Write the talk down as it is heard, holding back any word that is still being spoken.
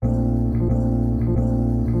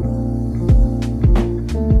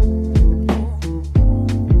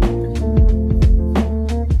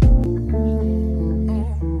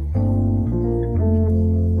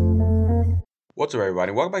What's up,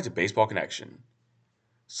 everybody? Welcome back to Baseball Connection.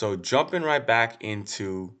 So, jumping right back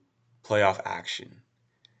into playoff action.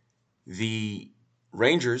 The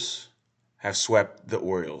Rangers have swept the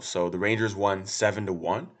Orioles. So, the Rangers won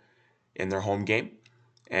 7-1 in their home game,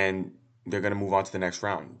 and they're going to move on to the next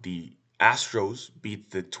round. The Astros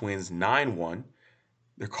beat the Twins 9-1.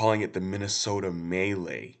 They're calling it the Minnesota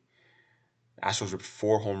Melee. Astros ripped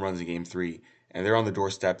 4 home runs in game 3, and they're on the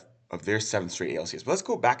doorstep of their 7th straight ALCS. But let's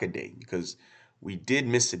go back a day because we did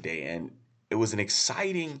miss a day, and it was an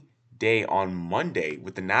exciting day on Monday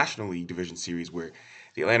with the National League Division Series where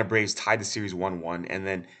the Atlanta Braves tied the series 1-1, and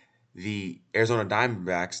then the Arizona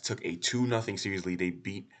Diamondbacks took a 2-0 series lead. They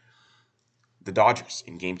beat the Dodgers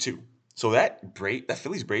in game 2. So that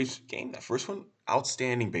Phillies Braves game, that first one,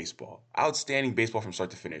 outstanding baseball. Outstanding baseball from start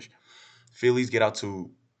to finish. Phillies get out to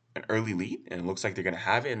an early lead, and it looks like they're going to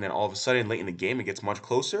have it. And then all of a sudden, late in the game, it gets much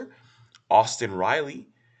closer. Austin Riley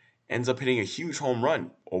ends up hitting a huge home run,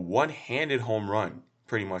 a one-handed home run,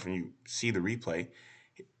 pretty much when you see the replay,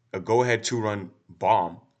 a go-ahead 2-run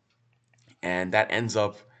bomb, and that ends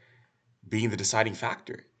up being the deciding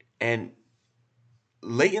factor. And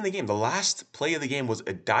late in the game, the last play of the game was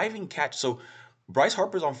a diving catch. So Bryce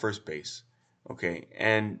Harper's on first base, okay,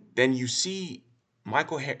 and then you see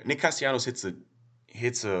Nick Castellanos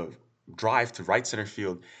hits a drive to right center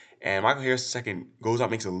field, and Michael Harris second goes out,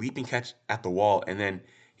 makes a leaping catch at the wall, and then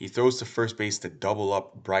he throws to first base to double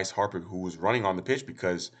up Bryce Harper, who was running on the pitch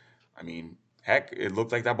because, I mean, heck, it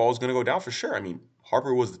looked like that ball was going to go down for sure. I mean,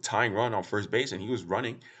 Harper was the tying run on first base, and he was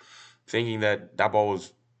running, thinking that that ball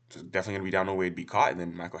was definitely going to be down, no way to be caught. And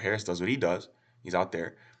then Michael Harris does what he does. He's out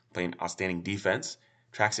there playing outstanding defense,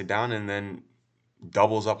 tracks it down, and then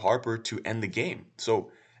doubles up Harper to end the game. So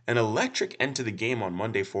an electric end to the game on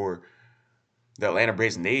Monday for the Atlanta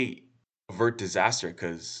Braves, and they avert disaster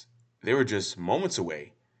because they were just moments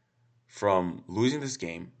away from losing this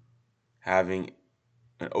game, having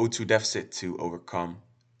an 0-2 deficit to overcome,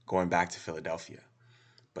 going back to Philadelphia.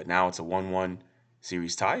 But now it's a 1-1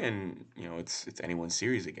 series tie, and it's anyone's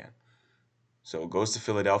series again. So it goes to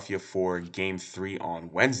Philadelphia for game 3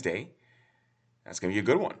 on Wednesday. That's gonna be a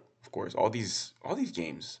good one. Of course, all these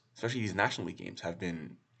games, especially these National League games, have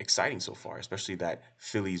been exciting so far. Especially the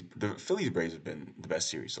Phillies Braves have been the best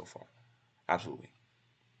series so far. Absolutely.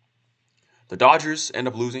 The Dodgers end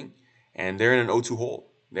up losing, and they're in an 0-2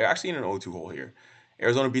 hole. They're actually in an 0-2 hole here.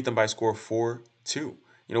 Arizona beat them by a score of 4-2.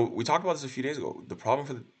 We talked about this a few days ago. The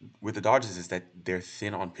problem with the Dodgers is that they're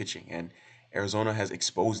thin on pitching, and Arizona has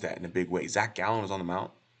exposed that in a big way. Zach Gallen was on the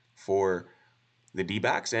mound for the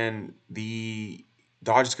D-backs, and the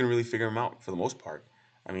Dodgers couldn't really figure him out for the most part.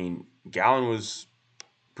 I mean, Gallen was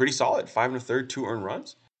pretty solid, 5 1/3, 2 earned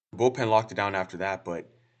runs. The bullpen locked it down after that, but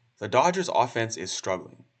the Dodgers offense is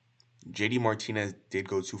struggling. JD Martinez did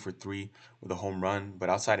go 2 for 3 with a home run, but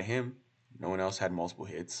outside of him, no one else had multiple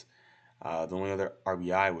hits. The only other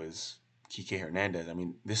RBI was Kike Hernandez. I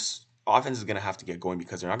mean, this offense is going to have to get going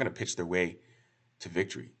because they're not going to pitch their way to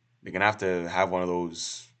victory. They're going to have one of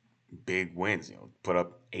those big wins, put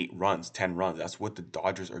up 8 runs, 10 runs. That's what the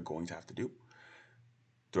Dodgers are going to have to do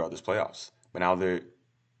throughout this playoffs. But now they're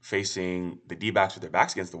facing the D-backs with their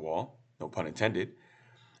backs against the wall, no pun intended,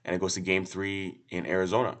 and it goes to game 3 in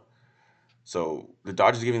Arizona. So the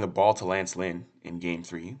Dodgers are giving the ball to Lance Lynn in game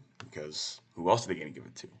 3 because who else are they going to give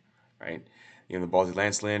it to, right? The ball to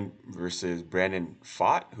Lance Lynn versus Brandon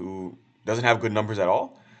Pfaadt, who doesn't have good numbers at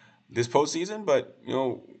all this postseason, but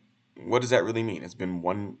what does that really mean? It's been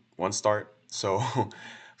one start. So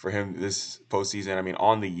for him this postseason, I mean,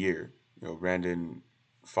 on the year, Brandon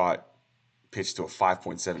Pfaadt pitched to a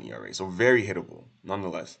 5.7 ERA, so very hittable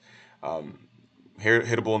nonetheless.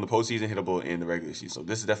 Hittable in the postseason, hittable in the regular season. So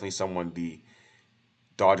this is definitely someone the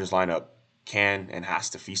Dodgers lineup can and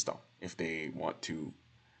has to feast on if they want to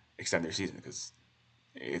extend their season, because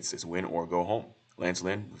it's win or go home. Lance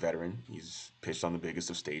Lynn, veteran, he's pitched on the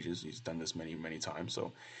biggest of stages. He's done this many, many times,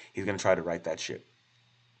 so he's going to try to right that ship.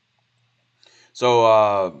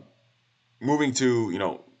 So moving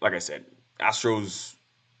to, like I said, Astros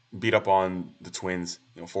beat up on the Twins,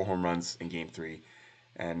 4 home runs in game 3.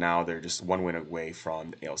 And now they're just 1 win away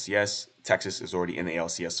from the ALCS. Texas is already in the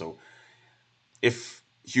ALCS. So if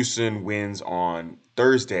Houston wins on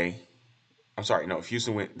Thursday, if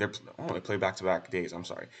Houston wins, they play back-to-back days.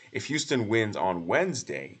 If Houston wins on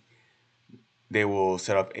Wednesday, they will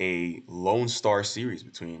set up a Lone Star series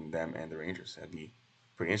between them and the Rangers. That'd be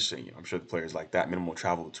pretty interesting. I'm sure the players like that. Minimal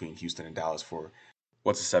travel between Houston and Dallas for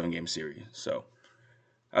what's a 7-game series. So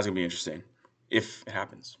that's going to be interesting if it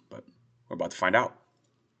happens. But we're about to find out.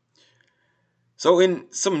 So in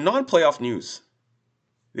some non-playoff news,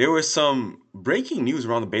 There was some breaking news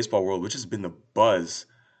around the baseball world, which has been the buzz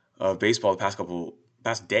of baseball the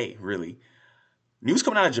past day, really. News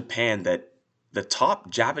coming out of Japan that the top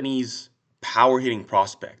Japanese power hitting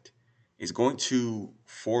prospect is going to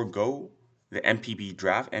forego the NPB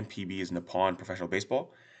draft. NPB is Nippon Professional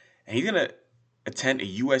Baseball, and he's going to attend a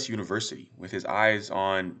U.S. university with his eyes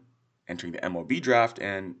on entering the MLB draft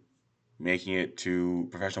and making it to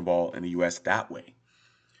professional ball in the U.S. that way.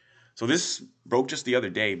 So this broke just the other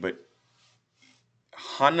day, but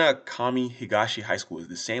Hanakami Higashi High School is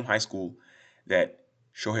the same high school that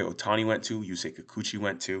Shohei Ohtani went to, Yusei Kikuchi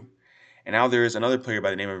went to, and now there is another player by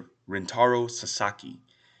the name of Rintaro Sasaki.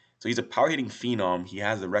 So he's a power hitting phenom. He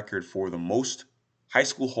has the record for the most high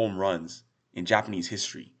school home runs in Japanese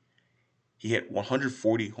history. He hit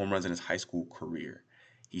 140 home runs in his high school career.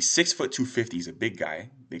 He's 6'2", 250. He's a big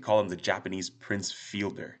guy. They call him the Japanese Prince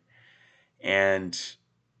Fielder. And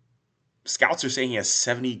scouts are saying he has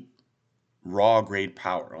 70 raw grade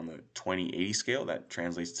power on the 20/80 scale. That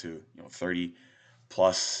translates to 30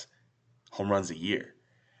 plus home runs a year.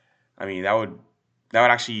 I mean, that would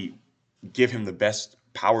actually give him the best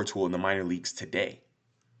power tool in the minor leagues today.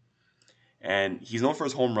 And he's known for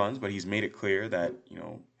his home runs, but he's made it clear that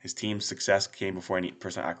his team's success came before any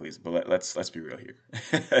personal accolades. But let's be real here.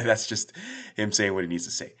 That's just him saying what he needs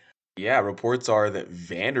to say. Yeah, reports are that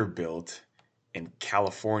Vanderbilt and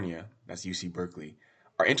California, that's UC Berkeley,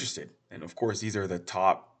 are interested. And of course, these are the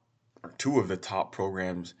top or two of the top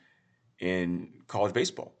programs in college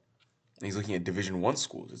baseball. And he's looking at Division One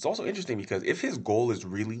schools. It's also interesting because if his goal is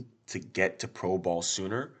really to get to pro ball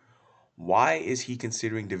sooner, why is he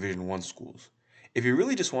considering Division One schools? If he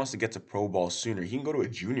really just wants to get to pro ball sooner, he can go to a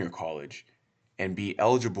junior college and be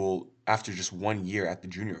eligible after just 1 year at the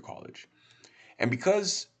junior college. And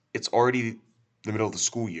because it's already the middle of the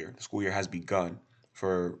school year has begun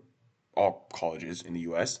for all colleges in the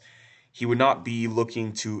US, he would not be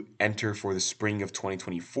looking to enter for the spring of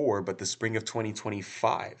 2024, but the spring of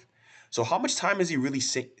 2025. So, how much time is he really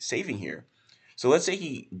saving here? So, let's say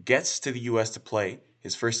he gets to the US to play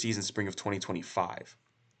his first season, spring of 2025.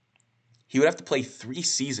 He would have to play 3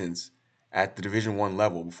 seasons at the Division One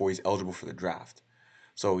level before he's eligible for the draft.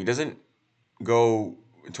 So, he doesn't go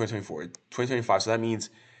in 2024, 2025. So, that means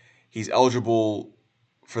he's eligible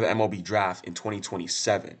for the MLB draft in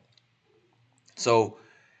 2027. So,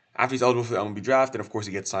 after he's eligible for the MLB draft, then of course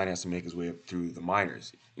he gets signed, has to make his way up through the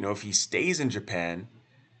minors. If he stays in Japan,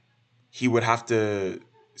 he would have to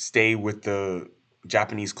stay with the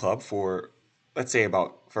Japanese club for, let's say,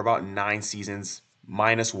 about 9 seasons,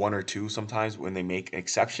 minus 1 or 2 sometimes when they make an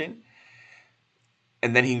exception,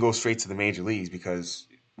 and then he can go straight to the major leagues because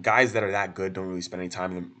guys that are that good don't really spend any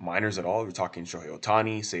time in the minors at all. We're talking Shohei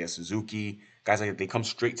Ohtani, Seiya Suzuki, guys like that. They come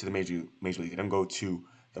straight to the major league. They don't go to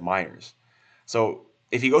the minors. So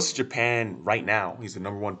if he goes to Japan right now, he's the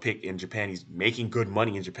number one pick in Japan. He's making good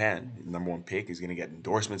money in Japan. He's the number one pick. He's going to get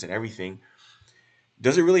endorsements and everything.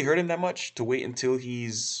 Does it really hurt him that much to wait until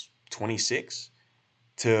he's 26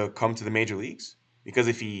 to come to the major leagues? Because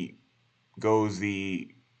if he goes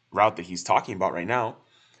the route that he's talking about right now,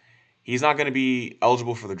 he's not going to be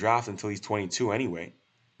eligible for the draft until he's 22 anyway.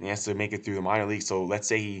 And he has to make it through the minor league. So let's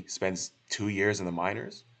say he spends 2 years in the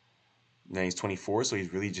minors. And then he's 24, so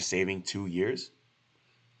he's really just saving 2 years.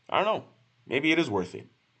 I don't know. Maybe it is worth it.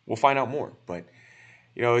 We'll find out more. But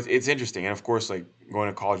it's interesting. And of course, like going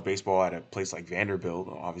to college baseball at a place like Vanderbilt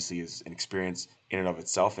obviously is an experience in and of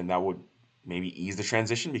itself, and that would maybe ease the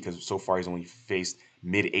transition because so far he's only faced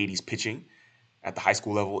mid-80s pitching at the high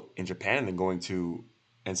school level in Japan, and then going to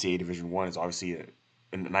NCAA Division One is obviously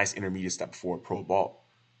a nice intermediate step for pro ball.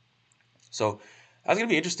 So that's going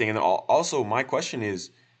to be interesting. And also, my question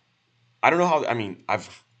is, I don't know how. I mean,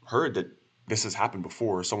 I've heard that this has happened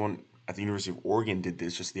before. Someone at the University of Oregon did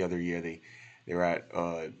this just the other year. They were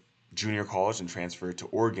at junior college and transferred to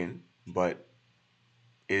Oregon. But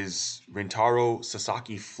is Rintaro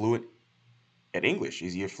Sasaki fluent at English?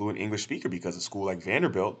 Is he a fluent English speaker? Because a school like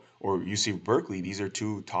Vanderbilt or UC Berkeley, these are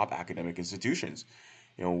two top academic institutions.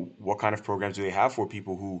 What kind of programs do they have for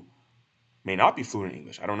people who may not be fluent in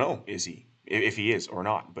English? I don't know. Is he? If he is or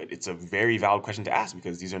not. But it's a very valid question to ask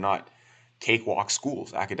because these are not cakewalk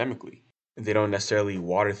schools academically. They don't necessarily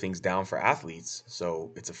water things down for athletes.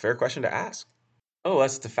 So it's a fair question to ask. Oh,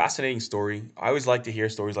 that's a fascinating story. I always like to hear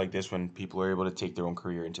stories like this when people are able to take their own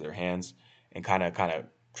career into their hands and kind of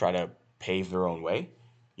try to pave their own way.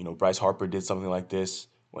 Bryce Harper did something like this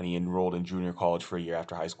when he enrolled in junior college for a year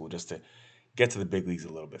after high school just to get to the big leagues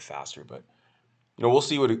a little bit faster. But we'll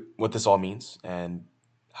see what this all means and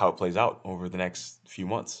how it plays out over the next few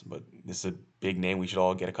months. But this is a big name we should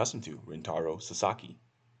all get accustomed to, Rintaro Sasaki.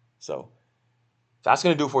 So That's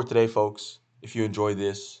going to do it for today, folks. If you enjoyed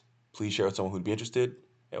this, please share with someone who'd be interested,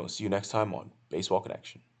 and we'll see you next time on Baseball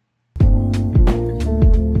Connection.